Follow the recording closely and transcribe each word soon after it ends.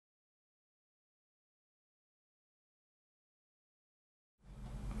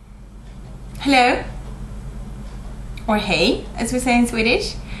Hello, or hey, as we say in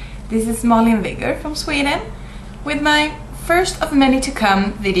Swedish. This is Malin Vigor from Sweden with my first of many to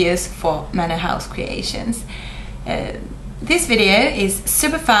come videos for Manor house creations. This video is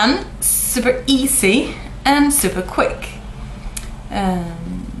super fun, super easy and super quick. I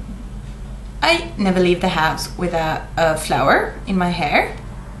never leave the house without a flower in my hair,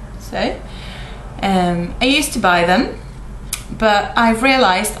 so I used to buy them, but I've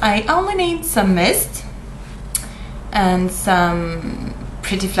realized I only need some mist and some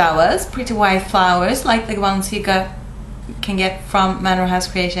pretty flowers, pretty white flowers like the ones you can get from Manor house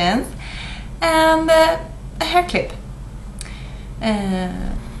creations, and a hair clip.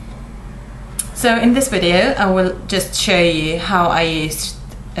 So in this video I will just show you how I used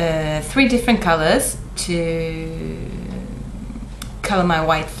 3 different colors to color my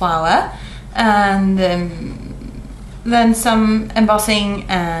white flower, and then some embossing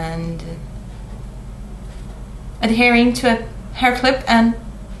and adhering to a hair clip, and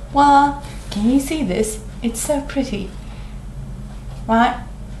voila! Can you see this? It's so pretty, right?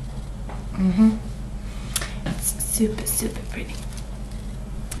 It's super pretty.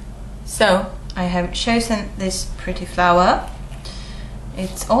 So I have chosen this pretty flower.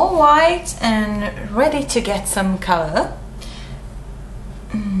 It's all white and ready to get some color.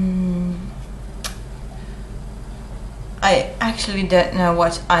 I actually don't know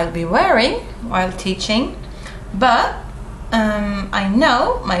what I'll be wearing while teaching, but I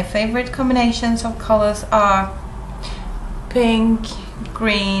know my favorite combinations of colors are pink,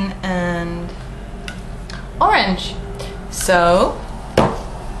 green and orange. So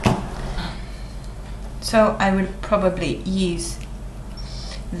I will probably use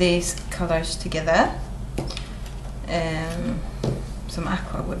these colors together. Some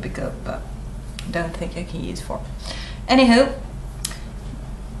aqua would be good, but I don't think I can use 4. Anywho,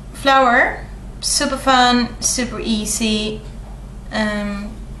 flower, super fun, super easy. I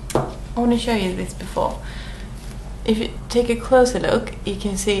want to show you this before. If you take a closer look, you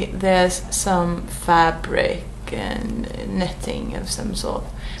can see there's some fabric and netting of some sort.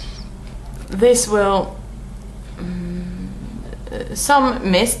 This will,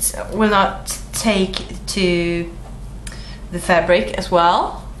 some mists will not take to the fabric as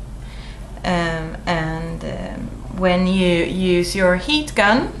well, when you use your heat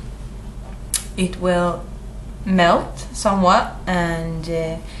gun, it will melt somewhat and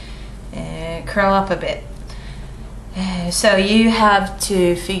curl up a bit. So you have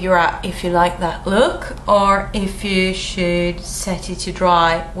to figure out if you like that look or if you should set it to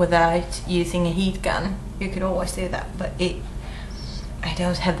dry without using a heat gun. You could always do that, but I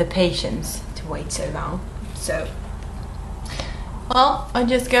don't have the patience to wait so long. So, well, I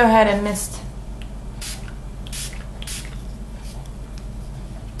just go ahead and mist.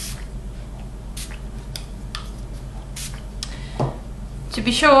 To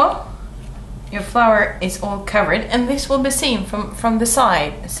be sure, your flower is all covered, and this will be seen from the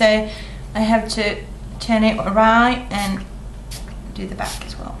side. So I have to turn it around and do the back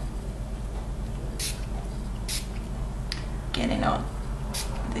as well. Getting on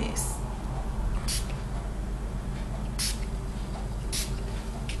this.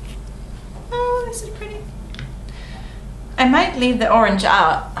 Oh, this is pretty. I might leave the orange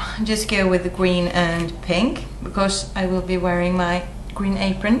out, just go with the green and pink, because I will be wearing my green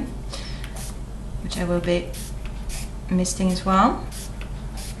apron, which I will be misting as well.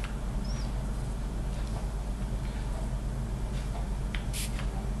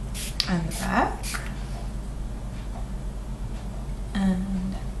 And the back.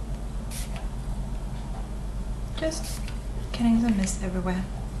 And just getting some mist everywhere.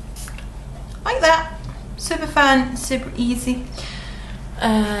 Like that. Super fun, super easy.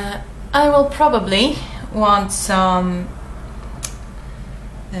 I will probably want some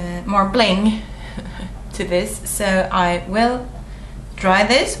more bling to this, so I will dry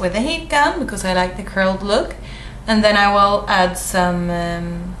this with a heat gun because I like the curled look, and then I will add some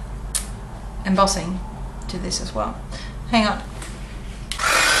embossing to this as well. Hang on.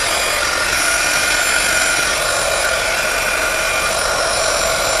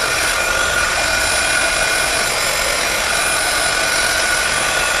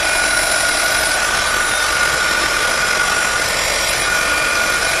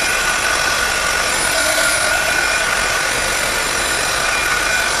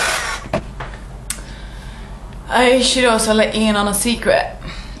 I should also let you in on a secret,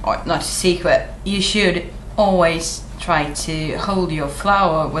 or not a secret. You should always try to hold your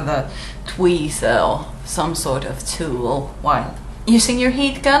flower with a tweezer or some sort of tool while using your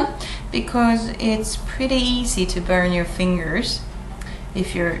heat gun, because it's pretty easy to burn your fingers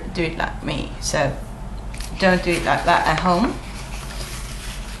if you do it like me. So don't do it like that at home.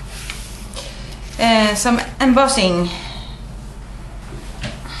 Some embossing.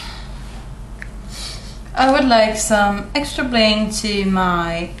 I would like some extra bling to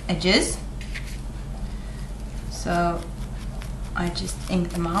my edges, so I just ink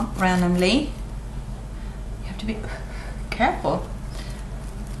them up randomly. You have to be careful.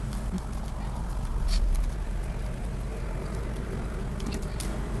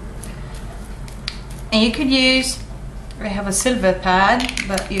 And you could use, I have a silver pad,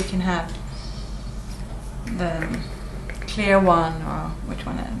 but you can have the clear one, or which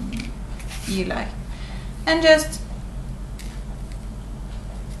one you like. And just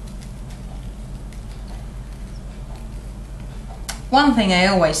one thing I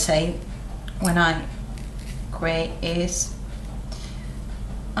always say when I create is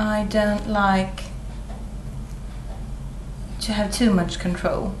I don't like to have too much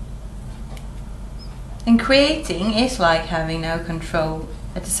control. And creating is like having no control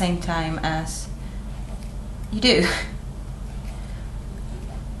at the same time as you do.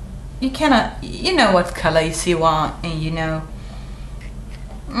 You cannot, you know what colors you want, and you know,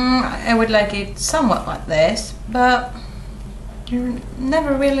 I would like it somewhat like this, but you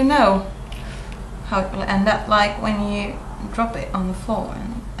never really know how it will end up, like when you drop it on the floor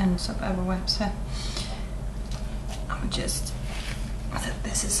and ends up everywhere. So I'll just set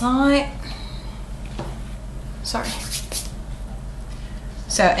this aside. Sorry.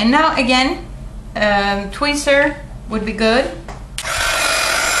 So, and now again, tweezer would be good.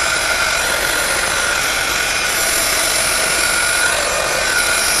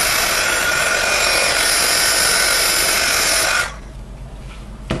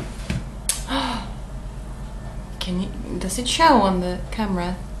 Does it show on the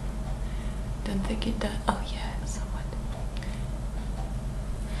camera? Don't think it does. Oh yeah, somewhat.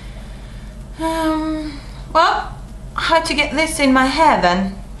 Well, how to get this in my hair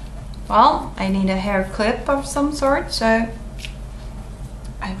then? Well, I need a hair clip of some sort, so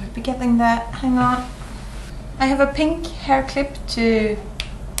I will be getting that. Hang on. I have a pink hair clip to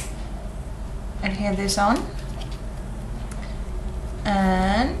adhere this on.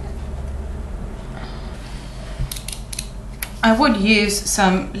 And I would use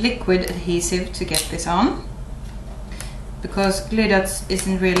some liquid adhesive to get this on, because glue dots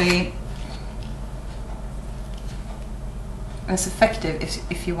isn't really as effective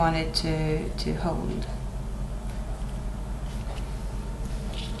if you want it to hold.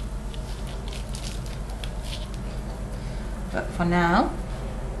 But for now,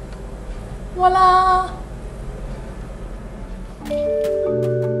 voila!